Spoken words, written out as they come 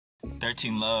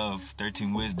13 love,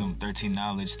 13 wisdom, 13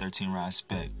 knowledge, 13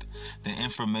 respect. The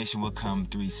information will come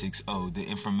 360. The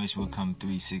information will come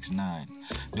 369.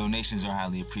 Donations are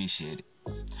highly appreciated.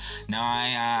 Now,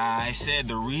 I said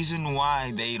the reason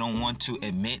why they don't want to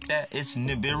admit that it's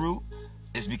Nibiru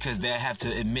is because they have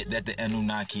to admit that the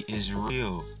Anunnaki is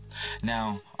real.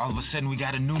 Now, all of a sudden, we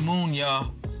got a new moon,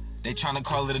 y'all. They trying to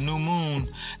call it a new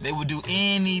moon. They would do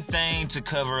anything to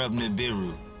cover up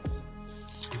Nibiru.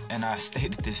 And I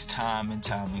stated this time and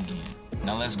time again.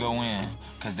 Now let's go in,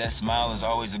 because that smile is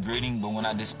always a greeting, but when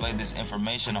I display this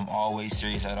information, I'm always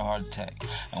serious at a heart attack.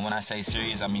 And when I say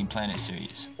serious, I mean planet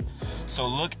serious. So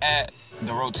look at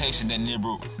the rotation that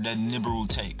Nibiru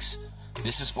takes.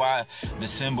 This is why the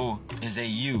symbol is a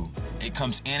U. It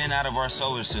comes in and out of our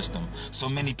solar system. So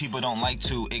many people don't like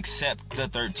to accept the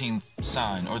 13th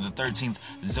sign or the 13th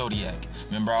zodiac.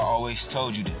 Remember, I always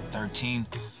told you that 13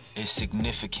 is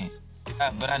significant.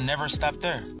 But I never stopped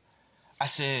there. I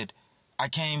said I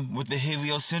came with the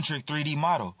heliocentric 3D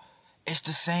model. It's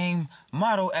the same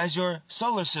model as your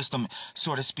solar system,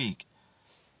 so to speak.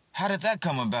 How did that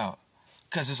come about?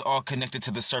 Because it's all connected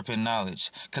to the serpent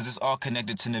knowledge. Because it's all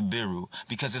connected to Nibiru.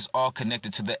 Because it's all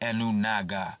connected to the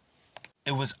Anunnaki.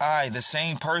 It was I, the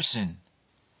same person,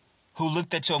 who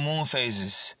looked at your moon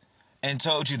phases and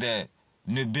told you that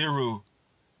Nibiru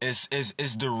is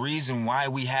the reason why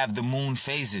we have the moon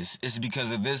phases. It's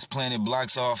because of this planet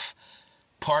blocks off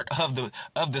part of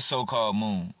the so-called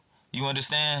moon. You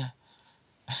understand?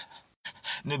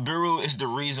 Nibiru is the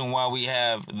reason why we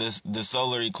have the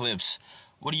solar eclipse.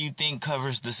 What do you think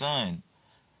covers the sun?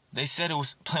 They said it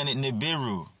was planet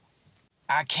Nibiru.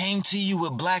 I came to you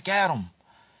with Black Adam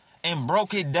and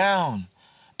broke it down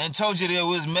and told you that it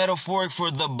was metaphoric for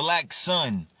the black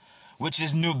sun, which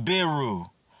is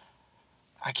Nibiru.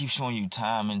 I keep showing you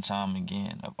time and time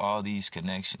again of all these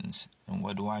connections. And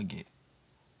what do I get?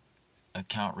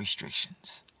 Account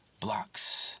restrictions,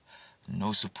 blocks,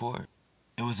 no support.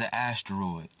 It was an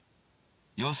asteroid.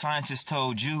 Your scientists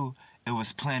told you it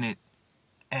was planet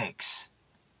X,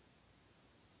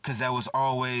 because that was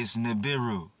always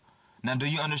Nibiru. Now, do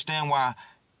you understand why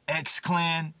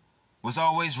X-Clan was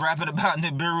always rapping about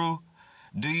Nibiru?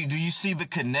 Do you see the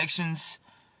connections?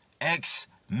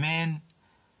 X-Men.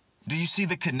 Do you see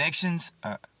the connections?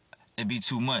 It'd be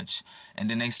too much. And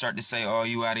then they start to say, oh,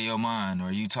 you out of your mind,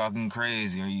 or you talking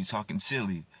crazy, or you talking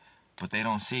silly. But they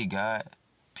don't see God.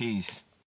 Peace.